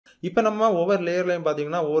இப்போ நம்ம ஒவ்வொரு லேயர்லையும்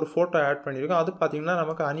பார்த்தீங்கன்னா ஒரு ஃபோட்டோ ஆட் பண்ணியிருக்கோம். அது பார்த்தீங்கன்னா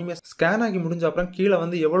நமக்கு அனிமேஷன் ஸ்கேன் ஆகி முடிஞ்ச அப்புறம் கீழே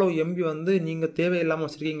வந்து எவ்வளோ எம்பி வந்து நீங்கள் தேவையில்லாமல்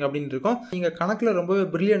வச்சிருக்கீங்க அப்படின்னு இருக்கும். நீங்கள் கணக்கில் ரொம்பவே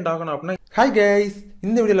பிரில்லியன்ட் ஆகணும் அப்படின்னா ஹாய் கைஸ்,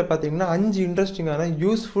 இந்த வீடியோவில் பார்த்தீங்கன்னா 5 இன்ட்ரெஸ்டிங்கான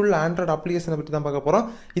யூஸ்ஃபுல் ஆண்ட்ராய்டு அப்ளிகேஷனை பற்றி தான் பார்க்க போகிறோம்.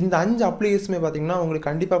 இந்த 5 அப்ளிகேஷனுமே பார்த்தீங்கன்னா உங்களுக்கு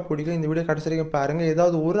கண்டிப்பாக பிடிக்கும். இந்த வீடியோ கடைசி வரைக்கும் பாருங்கள்.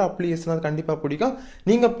 ஏதாவது ஒரு அப்ளிகேஷன் அது கண்டிப்பாக பிடிக்கும்.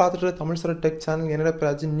 நீங்கள் பார்த்துட்டு தமிழ் சார் டெக் சேனல் என்னோட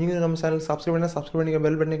பேஜ் நீங்கள் நம்ம சேனல் சப்ஸ்கிரைப் பண்ணிக்க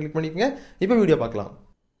பெல் பட்டனை கிளிக் பண்ணிக்கங்க. இப்போ வீடியோ பார்க்கலாம்.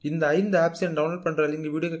 இந்த 5 ஆப்ஸையும் டவுன்லோட் பண்ணுற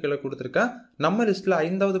லிங்க் வீடியோக்கு கீழே கொடுத்துருக்கேன். நம்ம லிஸ்ட்டில்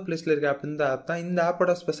 5வது பிளேஸில் இருக்க ஆப் இந்த ஆப் தான். இந்த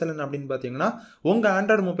ஆப்போட ஸ்பெஷல் என்ன அப்படின்னு பார்த்தீங்கன்னா, உங்கள்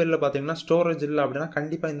ஆண்ட்ராய்டு மொபைலில் பார்த்தீங்கன்னா ஸ்டோரேஜ் இல்லை அப்படின்னா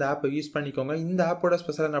கண்டிப்பாக இந்த ஆப்பை யூஸ் பண்ணிக்கோங்க. இந்த ஆப்போட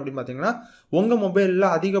ஸ்பெஷல் என்ன அப்படின்னு பார்த்தீங்கன்னா, உங்கள் மொபைலில்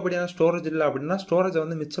அதிகப்படியான ஸ்டோரேஜ் இல்லை அப்படின்னா ஸ்டோரேஜை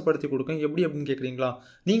வந்து மிச்சப்படுத்தி கொடுக்கும். எப்படி அப்படின்னு கேட்குறீங்களா?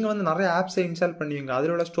 நீங்கள் வந்து நிறைய ஆப்ஸை இன்ஸ்டால் பண்ணுவீங்க.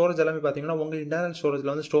 அதில் உள்ள ஸ்டோரேஜ் எல்லாமே பார்த்தீங்கன்னா உங்கள் இன்டர்னல்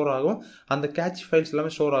ஸ்டோரேஜில் வந்து ஸ்டோர் ஆகும். அந்த கேட்ச் ஃபைல்ஸ்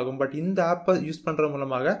எல்லாமே ஸ்டோர் ஆகும். பட் இந்த ஆப்பை யூஸ் பண்ணுறது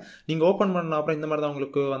மூலமாக நீங்கள் ஓப்பன் பண்ண அப்புறம் இந்த மாதிரி தான்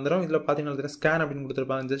உங்களுக்கு வந்துடும். இதில் பார்த்தீங்கன்னா ஸ்கேன் அப்படின்னு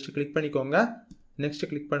கொடுத்துருப்பாங்க. ஜஸ்ட் கிளிக் பண்ணிக்கோங்க. நெக்ஸ்ட்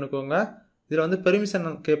கிளிக் பண்ணிக்கோங்க. இதில் வந்து பெர்மிஷன்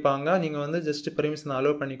கேட்பாங்க. நீங்கள் வந்து ஜஸ்ட் பெர்மிஷன்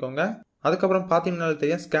அலோவ் பண்ணிக்கோங்க. அதுக்கப்புறம் பார்த்தீங்கன்னா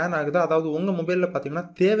தெரியும் ஸ்கேன் ஆகுது. அதாவது உங்கள் மொபைலில் பார்த்தீங்கன்னா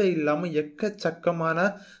தேவையில்லாமல் எக்கச்சக்கமான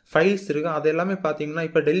ஃபைல்ஸ் இருக்குது. அது எல்லாமே பார்த்தீங்கன்னா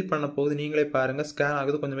இப்போ டெலிட் பண்ண போகுது. நீங்களே பாருங்கள். ஸ்கேன்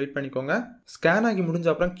ஆகுது, கொஞ்சம் வெயிட் பண்ணிக்கோங்க. ஸ்கேன் ஆகி முடிஞ்ச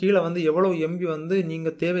அப்புறம் கீழே வந்து எவ்வளோ எம்பி வந்து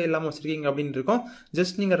நீங்கள் தேவையில்லாமல் வச்சுருக்கீங்க அப்படின்னு இருக்கும்.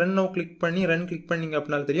 ஜஸ்ட் நீங்கள் ரன் கிளிக் பண்ணிங்க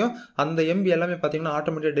அப்படின்னாலும் தெரியும் அந்த எம்பி எல்லாமே பார்த்தீங்கன்னா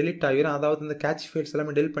ஆட்டோமேட்டிக்காக டெலிட் ஆகிடும். அதாவது இந்த கேட்ச் ஃபைல்ஸ்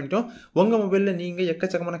எல்லாமே டெலிட் பண்ணிட்டோம். உங்கள் மொபைலில் நீங்கள்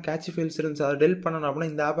எக்கச்சக்கமான கேட்ச் ஃபைல்ஸ் இருந்துச்சு அதை டெலிட் பண்ணணும்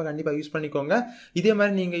அப்படின்னா இந்த ஆப்பை கண்டிப்பாக யூஸ் பண்ணிக்கோங்க. இதே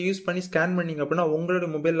மாதிரி நீங்கள் யூஸ் பண்ணி ஸ்கேன் பண்ணிங்க அப்படின்னா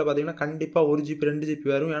உங்களோட மொபைலில் பார்த்தீங்கன்னா கண்டிப்பாக 1 GB 2 GB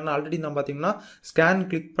வரும். ஏன்னா ஆல்ரெடி நான் பார்த்தீங்கன்னா ஸ்கேன்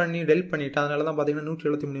கிளிக் பண்ணி டெலிட் பண்ணிட்டேன். அதனால தான் பார்த்தீங்கன்னா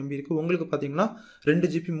 173 MB இருக்குது. உங்களுக்கு பார்த்தீங்கன்னா 2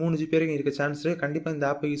 GB 3 GB வரைக்கும் இருக்க சான்ஸ் இருக்குது. கண்டிப்பாக இந்த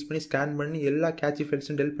ஆப்பை யூஸ் பண்ணி ஸ்கேன் பண்ணி எல்லா கேட்ச்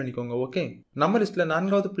ஃபைல்ஸும் டெலிட் பண்ணிக்கோங்க. ஓகே, நம்ம லிஸ்ட்டில்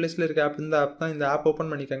 4வது பிளேஸில் இருக்க ஆப் இந்த ஆப் தான். இந்த ஆப்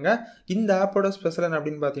ஓப்பன் பண்ணிக்கோங்க. இந்த ஆப்போட ஸ்பெஷல் என்ன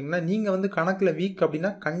அப்படின்னு பார்த்தீங்கன்னா, நீங்கள் வந்து கணக்கில் வீக்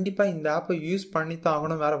அப்படின்னா கண்டிப்பாக இந்த ஆப்பை யூஸ் பண்ணி தான்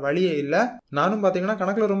ஆகணும். வேறு வழியே இல்லை. நானும் பார்த்தீங்கன்னா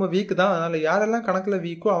கணக்கில் ரொம்ப வீக் தான். அதனால் யாரெல்லாம் கணக்கில்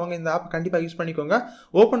வீக்கோ அவங்க இந்த ஆப் கண்டிப்பாக யூஸ் பண்ணிக்கோங்க.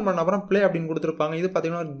 ஓப்பன் பண்ண அப்புறம் ப்ளே அப்படின்னு கொடுத்துருப்பாங்க. இது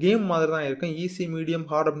பார்த்தீங்கன்னா ஒரு கேம் மாதிரி தான் இருக்கும். ஈஸி, மீடியம்,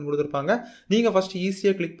 ஹார்ட் அப்படின்னு கொடுத்துருப்பாங்க. நீங்கள் ஃபர்ஸ்ட்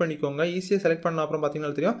ஈஸியாக கிளிக் பண்ணிக்கோங்க. ஈஸியாக செலக்ட் பண்ண அப்புறம்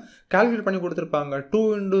பார்த்தீங்கன்னா தெரியும் கால்குலேட் பண்ணி கொடுத்துருப்பாங்க. 2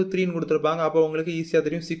 into 3 கொடுத்துருப்பாங்க. அப்போ உங்களுக்கு ஈஸியாக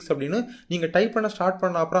தெரியும் 6 அப்படின்னு. நீங்கள் டைப் பண்ண ஸ்டார்ட்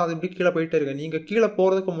பண்ண அப்புறம் அது இப்படி கீழே போயிட்டே இருக்கு. நீங்கள் கீழே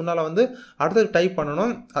போகிறதுக்கு முன்னால் வந்து அடுத்தது டைப்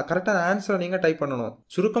பண்ணணும். கரெக்டான ஆன்சரை நீங்கள் டைப் பண்ணணும்.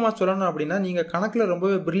 சுருக்கமாக சொல்லணும் அப்படின்னா நீங்கள் கணக்கில்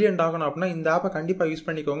ரொம்பவே பிரில்லியன்ட் ஆகணும் அப்படின்னா இந்த ஆப்பை கண்டிப்பாக யூஸ்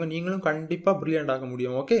பண்ணிக்கோங்க. நீங்களும் கண்டிப்பாக பிரில்லியன்ட் ஆக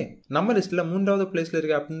முடியும். ஓகே, நம்ம லிஸ்ட்டில் 3வது பிளேஸில்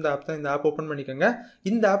இருக்க ஆப் இந்த ஆப் தான். இந்த ஆப் ஓப்பன் பண்ணிக்கோங்க.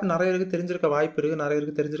 இந்த ஆப் நிறைய பேருக்கு தெரிஞ்சிருக்க வாய்ப்பு இருக்குது, நிறைய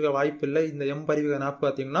பேருக்கு தெரிஞ்சிருக்க வாய்ப்பு இல்லை. இந்த பரிவகன் ஆப்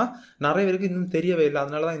பார்த்தீங்கன்னா நிறைய பேருக்கு இன்னும் தெரியவே இல்லை.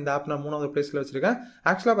 அதனால தான் இந்த ஆப் நான் 3வது பிளேஸில் வச்சிருக்கேன்.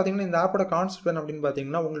 ஆக்சுவலாக பார்த்தீங்கன்னா இந்த ஆப்போட கான்செப்ட் என்ன அப்படின்னு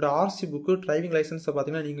பார்த்தீங்கன்னா, உங்களோட ஆர்சி புக்கு, டிரைவிங் லைசன்ஸை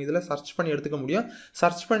பார்த்தீங்கன்னா நீங்கள் இதில் சர்ச் பண்ணி எடுத்துக்க முடியும்.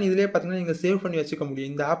 சர்ச் பண்ணி இதிலே பார்த்தீங்கன்னா நீங்கள் சேவ் பண்ணி வச்சுக்க முடியும்.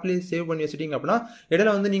 இந்த ஆப்லேயே சேவ் பண்ணி வச்சுட்டீங்க அப்படின்னா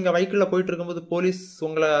இடையில வந்து நீங்கள் வெஹிக்கிளில் போயிட்டு இருக்கும்போது போலீஸ்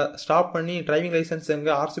உங்களை ஸ்டாப் பண்ணி டிரைவிங் லைசன்ஸ்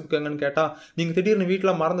எங்கே, ஆர்சி புக் எங்கன்னு கேட்டால் நீங்கள் திடீர்னு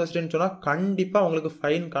வீட்டில் மறந்து வச்சுட்டேன்னு சொன்னால் கண்டிப்பாக உங்களுக்கு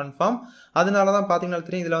ஃபைன் கன்ஃபார்ம். அதனால தான் பார்த்தீங்கன்னா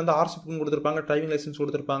தெரியும் இதில் வந்து ஆர்சி புக் கொடுத்துருப்பாங்க, டிரைவிங் லைசன்ஸ்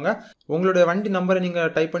கொடுத்துருப்பாங்க. உங்களுடைய வண்டி நம்பரை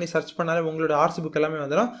நீங்கள் டைப் பண்ணி சர்ச் பண்ணாலே உங்களோட ஆர்சி புக் எல்லாமே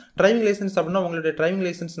வந்துடும். டிரைவிங் லைசன்ஸ் அப்படின்னா உங்களுடைய டிரைவிங்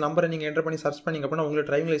லைசன்ஸ் நம்பரை நீங்கள் என்டர் பண்ணி சர்ச் பண்ணிங்க அப்படின்னா உங்களோட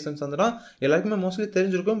டிரைவிங் லைசன்ஸ் வந்துடும். எல்லாருக்குமே மோஸ்ட்லி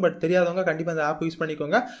தெரிஞ்சிருக்கும். பட் தெரியாதவங்க கண்டிப்பாக இந்த ஆப் யூஸ்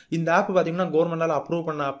பண்ணிக்கோங்க. இந்த ஆப் பார்த்தீங்கன்னா கவர்மெண்டால் அப்ரூவ்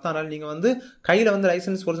பண்ண ஆப் தான். அதனால் நீங்கள் வந்து கையில் வந்து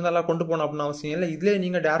லைசன்ஸ் ஒரிஜினலாக கொண்டு போகணும் அப்படின்னு அவசியம் இல்லை. இதிலே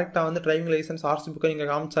நீங்கள் டேரெக்டாக வந்து டிரைவிங் லைசன்ஸ், ஆர்சி புக்கை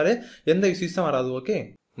நீங்கள் காமிச்சாலே எந்த இஷ்யூஸும் வராது. ஓகே,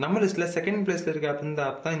 நம்ம லிஸ்ட்டில் 2nd பிளேஸில் இருக்க ஆப் இந்த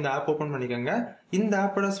ஆப் தான். இந்த ஆப் ஓப்பன் பண்ணிக்கோங்க. இந்த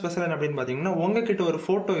ஆப்போட ஸ்பெஷல் என்ன அப்படின்னு பார்த்தீங்கன்னா, உங்ககிட்ட ஒரு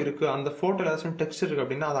ஃபோட்டோ இருக்குது, அந்த ஃபோட்டோவில் ஏதாச்சும் டெக்ஸ்ட் இருக்குது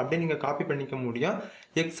அப்படின்னா அதை அப்படியே நீங்கள் காப்பி பண்ணிக்க முடியும்.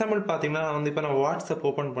 எக்ஸாம்பிள் பார்த்தீங்கன்னா வந்து இப்போ நான் வாட்ஸ்அப்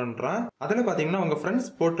ஓப்பன் பண்ணுறேன். அதில் பார்த்தீங்கன்னா உங்கள் ஃப்ரெண்ட்ஸ்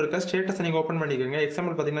போட்டிருக்க ஸ்டேட்டஸை நீங்கள் ஓப்பன் பண்ணிக்கோங்க.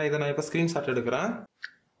 எக்ஸாம்பிள் பார்த்தீங்கன்னா இதை நான் இப்போ ஸ்க்ரீன்ஷாட் எடுக்கிறேன்.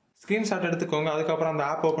 ஸ்க்ரீன்ஷாட் எடுத்துக்கோங்க. அதுக்கப்புறம் அந்த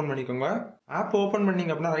ஆப் ஓப்பன் பண்ணிக்கோங்க. ஆப் ஓப்பன்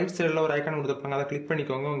பண்ணிங்க அப்படின்னா ரைட் சைடில் ஒரு ஐக்கான் கொடுத்துருப்பாங்க. அதை கிளிக்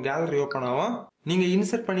பண்ணிக்கோங்க. உங்கள் கேலரி ஓப்பன் ஆகும். நீங்கள்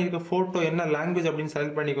இன்சர்ட் பண்ணியிருக்க ஃபோட்டோ என்ன லாங்குவேஜ் அப்படின்னு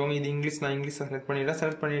செலக்ட் பண்ணிக்கோங்க. இது இங்கிலீஷ், நான் இங்கிலீஷை செலக்ட் பண்ணிவிட்டேன்.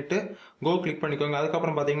 செலக்ட் பண்ணிவிட்டு கோ கிளிக் பண்ணிக்கோங்க.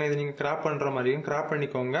 அதுக்கப்புறம் பார்த்தீங்கன்னா இது நீங்கள் கிராப் பண்ணுற மாதிரி கிராப்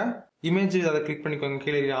பண்ணிக்கோங்க. இமேஜ் அதை கிளிக் பண்ணிக்கோங்க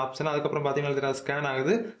கீழே ஆப்ஷன். அதுக்கப்புறம் பார்த்தீங்கன்னா ஸ்கேன்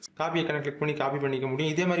ஆகுது. காப்பி ஐக்கானை கிளிக் பண்ணி காப்பி பண்ணிக்க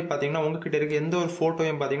முடியும். இதே மாதிரி பார்த்தீங்கன்னா உங்ககிட்ட இருக்க எந்த ஒரு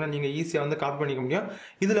ஃபோட்டோயும் பார்த்தீங்கன்னா நீங்கள் ஈஸியாக வந்து காப்பி பண்ணிக்க முடியும்.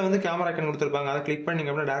 இதில் வந்து கேமரா ஐக்கான் கொடுத்துருப்பாங்க. அதை கிளிக்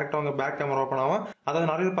பண்ணிங்க அப்படின்னா டேரெக்டாக உங்கள் பேக் கேமரா ஓப்பன் ஆகும். அதாவது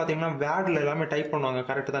நிறைய பார்த்தீங்கன்னா வேர்டில் எல்லாமே டைப் பண்ணுவாங்க.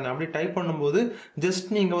 கரெக்ட் தானே? அப்படி டைப் பண்ணும்போது ஜஸ்ட்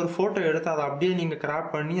நீங்கள் ஒரு ஃபோட்டோ எடுத்து அதை அப்படியே நீங்கள் கிராப்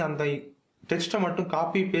பண்ணி அந்த டெக்ஸ்ட்டை மட்டும்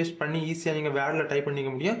காப்பி பேஸ்ட் பண்ணி ஈஸியாக நீங்கள் வேர்டில் டைப் பண்ணிக்க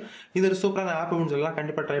முடியும். இது ஒரு சூப்பரான ஆப் அப்படின்னு சொல்லலாம்.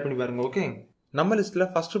 கண்டிப்பாக ட்ரை பண்ணி பாருங்க. ஓகே, நம்ம லிஸ்ட்டில்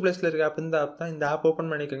 1st பிளேஸில் இருக்க ஆப் இந்த ஆப் தான். இந்த ஆப் ஓப்பன்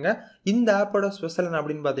பண்ணிக்கோங்க. இந்த ஆப்போட ஸ்பெஷல் என்ன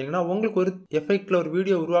அப்படின்னு பார்த்தீங்கன்னா, உங்களுக்கு ஒரு எஃபெக்டில் ஒரு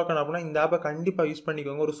வீடியோ உருவாக்கணும் அப்படின்னா இந்த ஆப்பை கண்டிப்பாக யூஸ்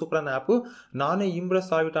பண்ணிக்கோங்க. ஒரு சூப்பரான ஆப்பு. நானே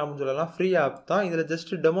இம்ப்ரெஸ் ஆகிட்டேன் அப்படின்னு சொல்லலாம். ஃப்ரீ ஆப் தான். இதில்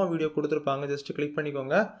ஜஸ்ட் டெமோ வீடியோ கொடுத்துருப்பாங்க. ஜஸ்ட் கிளிக்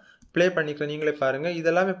பண்ணிக்கோங்க. ப்ளே பண்ணிக்கலாம். நீங்களே பாருங்கள்.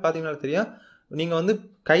 இதெல்லாமே பார்த்தீங்கன்னா தெரியும் நீங்கள் வந்து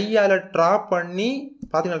கையால் ட்ரா பண்ணி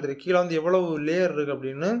பார்த்தீங்கன்னா தெரியும் கீழே வந்து எவ்வளோ லேயர் இருக்குது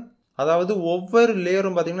அப்படின்னு. அதாவது ஒவ்வொரு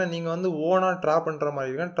லேயரும் பார்த்தீங்கன்னா நீங்கள் வந்து ஓனாக ட்ரா பண்ணுற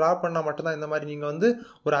மாதிரி இருக்கும். ட்ரா பண்ணால் மட்டும்தான் இந்த மாதிரி நீங்கள் வந்து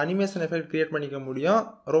ஒரு அனிமேஷன் எஃபெக்ட் கிரியேட் பண்ணிக்க முடியும்.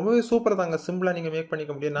 ரொம்பவே சூப்பராக தாங்க, சிம்பிளாக நீங்கள் மேக்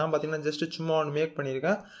பண்ணிக்க முடியும். நான் பார்த்தீங்கன்னா ஜஸ்ட் சும்மா ஒன்று மேக்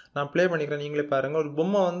பண்ணியிருக்கேன். நான் ப்ளே பண்ணிக்கிறேன், நீங்களே பாருங்கள். ஒரு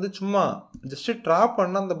பொம்மை வந்து சும்மா ஜஸ்ட் ட்ரா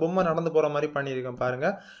பண்ணால் அந்த பொம்மை நடந்து போகிற மாதிரி பண்ணியிருக்கேன்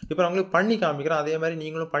பாருங்கள். இப்போ நான் உங்களுக்கு பண்ணி காமிக்கிறேன், அதே மாதிரி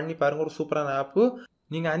நீங்களும் பண்ணி பாருங்கள். ஒரு சூப்பரான ஆப்பு.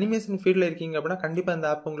 நீங்கள் அனிமேஷன் ஃபீல்டில் இருக்கீங்க அப்படின்னா கண்டிப்பாக இந்த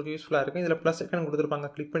ஆப் உங்களுக்கு யூஸ்ஃபுல்லாக இருக்கும். இதில் ப்ளஸ் ஐக்கன் கொடுத்துருப்பாங்க,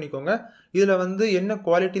 கிளிக் பண்ணிக்கோங்க. இதில் வந்து என்ன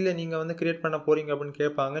குவாலிட்டியில் நீங்கள் வந்து கிரியேட் பண்ண போகிறீங்க அப்படின்னு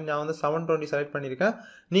கேட்பாங்க. நான் வந்து 720 செலக்ட் பண்ணியிருக்கேன்.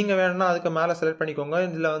 நீங்கள் வேணும்னா அதுக்கு மேலே செலக்ட் பண்ணிக்கோங்க.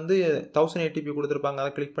 இதில் வந்து 1080p கொடுத்துருப்பாங்க,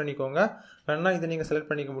 அதை கிளிக் பண்ணிக்கோங்க. வேணா இதை நீங்கள்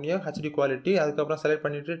செலக்ட் பண்ணிக்க முடியும், ஹெச்டி குவாலிட்டி. அதுக்கப்புறம் செலக்ட்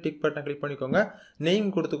பண்ணிவிட்டு டிக் பட்டன் கிளிக் பண்ணிக்கோங்க.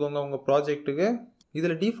 நேம் கொடுத்துக்கோங்க உங்கள் ப்ராஜெக்ட்டுக்கு.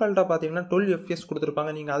 இதில் டிஃபால்ட்டாக பார்த்தீங்கன்னா 12 FPS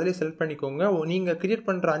கொடுத்துருப்பாங்க. நீங்கள் அதிலே செலக்ட் பண்ணிக்கோங்க. நீங்கள் கிரியேட்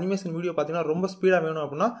பண்ணுற அனிமேஷன் வீடியோ பார்த்தீங்கன்னா ரொம்ப ஸ்பீடாக வேணும்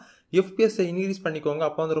அப்படின்னா FPS இன்க்ரீஸ் பண்ணிக்கோங்க.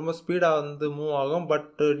 அப்போ வந்து ரொம்ப ஸ்பீடாக வந்து மூவ் ஆகும். பட்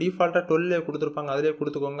டிஃபால்ட்டாக 12 கொடுத்துருப்பாங்க, அதிலே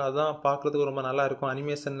கொடுத்துக்கோங்க. அதுதான் பார்க்குறதுக்கு ரொம்ப நல்லா இருக்கும்,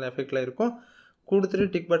 அனிமேஷன் எஃபெக்டில் இருக்கும்.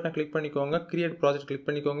 கொடுத்துட்டு டிக் பட்டனை கிளிக் பண்ணிக்கோங்க, கிரியேட் ப்ராஜெக்ட் கிளிக்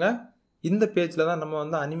பண்ணிக்கோங்க. இந்த பேஜில் தான் நம்ம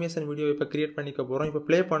வந்து அனிமேஷன் வீடியோ இப்போ கிரியேட் பண்ணிக்க போகிறோம். இப்போ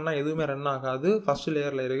ப்ளே பண்ணால் எதுவுமே ரன் ஆகாது. ஃபஸ்ட்டு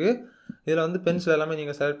லேயரில் இருக்குது. இதில் வந்து பென்சில் எல்லாமே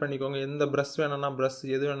நீங்கள் செலக்ட் பண்ணிக்கோங்க. எந்த ப்ரஷ் வேணும்னா ப்ரஷ்,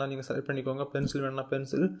 எது வேணால் நீங்கள் செலக்ட் பண்ணிக்கோங்க. பென்சில் வேணும்னா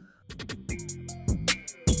பென்சில்.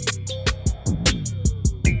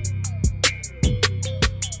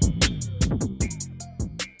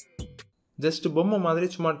 ஜஸ்ட் பொம்மை மாதிரி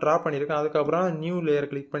சும்மா ட்ரா பண்ணியிருக்கேன். அதுக்கப்புறம் நியூ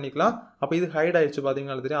லேயர் கிளிக் பண்ணிக்கலாம். அப்போ இது ஹைட் ஆயிடுச்சு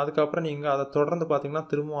பார்த்தீங்கன்னா தெரியும். அதுக்கப்புறம் நீங்கள் அதை தொடர்ந்து பார்த்தீங்கன்னா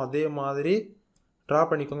திரும்பவும் அதே மாதிரி ட்ரா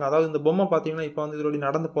பண்ணிக்கோங்க. அதாவது இந்த பொம்மை பார்த்தீங்கன்னா இப்போ வந்து இதோட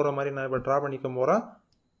நடந்து போகிற மாதிரி நான் இப்போ ட்ரா பண்ணிக்க போகிறேன்.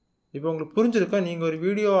 இப்போ உங்களுக்கு புரிஞ்சிருக்கோம். நீங்கள் ஒரு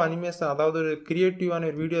வீடியோ அனிமேஷன், அதாவது ஒரு கிரியேட்டிவான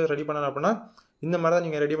ஒரு வீடியோ ரெடி பண்ணணும் அப்படின்னா இந்த மாதிரி தான்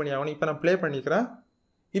நீங்கள் ரெடி பண்ணி ஆகணும். இப்போ நான் ப்ளே பண்ணிக்கிறேன்.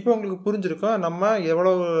 இப்போ உங்களுக்கு புரிஞ்சிருக்கோம் நம்ம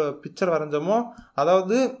எவ்வளோ பிக்சர் வரைஞ்சோமோ.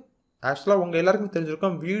 அதாவது ஆக்சுவலாக உங்கள் எல்லாருக்கும்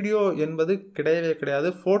தெரிஞ்சிருக்கும், வீடியோ என்பது கிடையவே கிடையாது.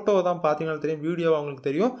 ஃபோட்டோ தான் பார்த்தீங்கன்னா தெரியும், வீடியோ அவங்களுக்கு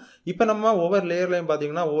தெரியும். இப்போ நம்ம ஒவ்வொரு லேயர்லையும்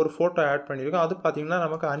பார்த்தீங்கன்னா ஒவ்வொரு ஃபோட்டோ ஆட் பண்ணியிருக்கோம். அது பார்த்தீங்கன்னா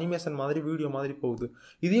நமக்கு அனிமேஷன் மாதிரி வீடியோ மாதிரி போகுது.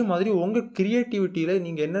 இதே மாதிரி உங்கள் க்ரியேட்டிவிட்டியில்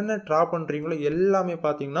நீங்கள் என்னென்ன ட்ரா பண்ணுறீங்களோ எல்லாமே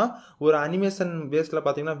பார்த்தீங்கன்னா ஒரு அனிமேஷன் பேஸில்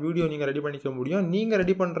பார்த்தீங்கன்னா வீடியோ நீங்கள் ரெடி பண்ணிக்க முடியும். நீங்கள்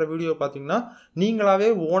ரெடி பண்ணுற வீடியோ பார்த்தீங்கன்னா நீங்களாவே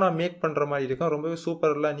ஓனாக மேக் பண்ணுற மாதிரி இருக்கும். ரொம்பவே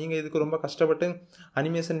சூப்பர் இல்லை. நீங்கள் இதுக்கு ரொம்ப கஷ்டப்பட்டு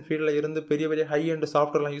அனிமேஷன் ஃபீல்டில் இருந்து பெரிய பெரிய ஹை அண்ட்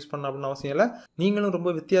சாஃப்ட்வேர்லாம் யூஸ் பண்ண அப்படின்னு அவசியம் இல்லை. நீங்களும்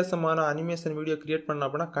ரொம்ப வித்தியாசமாக அனிமேஷன் வீடியோ கிரியேட் பண்ண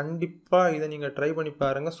அப்படின்னா கண்டிப்பா இதை நீங்க ட்ரை பண்ணி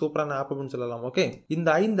பாருங்க. சூப்பரான ஆப் அப்படின்னு சொல்லலாம். ஓகே, இந்த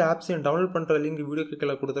 5 ஆப்ஸையும் டவுன்லோட் பண்ற லிங்க் வீடியோ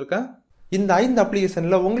கீழே கொடுத்துருக்கேன். இந்த 5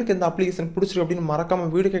 அப்ளிகேஷன்ல உங்களுக்கு எந்த அப்ளிகேஷன் பிடிச்சிருக்கு அப்படின்னு மறக்காம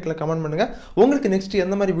வீடியோ கீழே கமெண்ட் பண்ணுங்க. உங்களுக்கு நெக்ஸ்ட்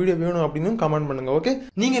எந்த மாதிரி வீடியோ வேணும் அப்படின்னு கமெண்ட் பண்ணுங்க. ஓகே,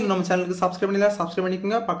 நீங்க நம்ம சேனலுக்கு சப்ஸ்கிரைப் பண்ணல, சப்ஸ்கிரைப்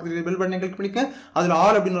பண்ணிக்கோங்க. பக்கத்துல பெல் பட்டனை கிளிக் பண்ணிக்கங்க. அதுல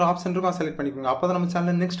ஆல் அப்படின்னு ஒரு ஆப்ஷன் இருக்கும், செலக்ட் பண்ணிக்கோங்க. அப்பதான் நம்ம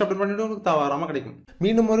சேனல் நெக்ஸ்ட் அப்டேட் பண்ணிட்டு உங்களுக்கு தவறாம கிடைக்கும்.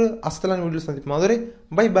 மீண்டும் ஒரு அஸ்தலான வீடியோ சந்திப்போம். அதுவரை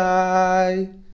பை பாய்.